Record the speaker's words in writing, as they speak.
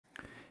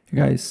Hey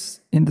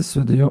guys, in this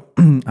video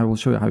I will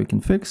show you how you can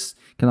fix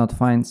cannot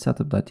find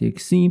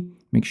Setup.exe.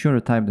 Make sure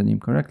to type the name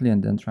correctly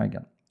and then try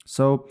again.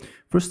 So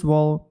first of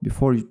all,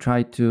 before you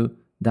try to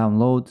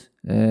download,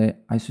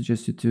 I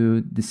suggest you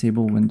to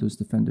disable Windows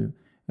Defender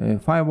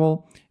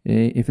firewall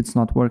if it's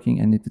not working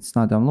and if it's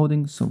not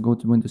downloading. So go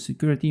to Windows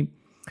Security,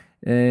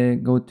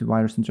 go to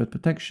Virus and Threat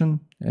Protection,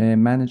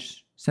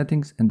 manage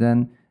settings, and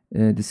then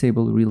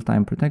disable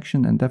real-time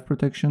protection and def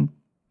protection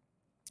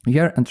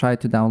here, and try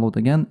to download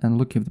again and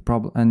look if the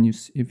problem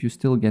if you're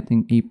still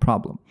getting a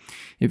problem.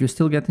 If you're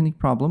still getting a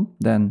problem,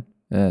 then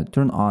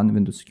turn on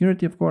Windows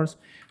Security, of course,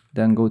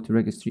 then go to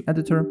Registry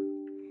Editor.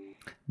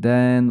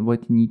 Then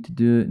what you need to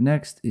do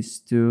next is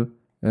to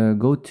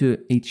go to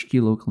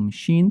HK local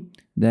machine,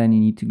 then you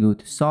need to go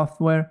to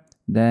software,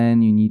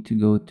 then you need to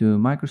go to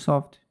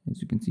Microsoft.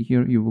 As you can see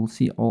here, you will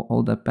see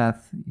all the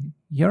path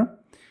here.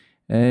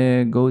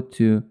 Go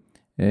to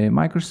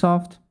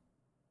Microsoft,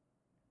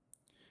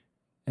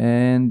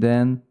 and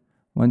then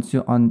once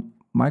you're on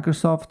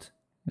Microsoft,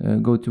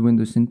 go to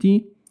Windows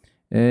NT,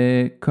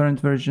 current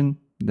version.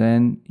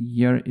 Then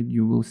here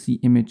you will see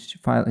image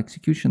file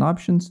execution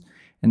options,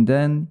 and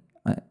then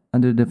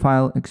under the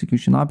file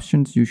execution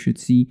options you should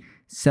see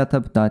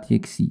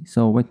Setup.exe.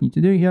 So what you need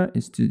to do here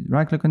is to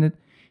right click on it,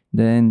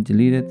 then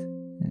delete it,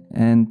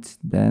 and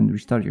then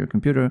restart your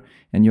computer,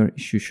 and your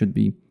issue should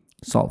be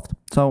solved.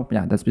 So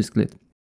yeah, that's basically it.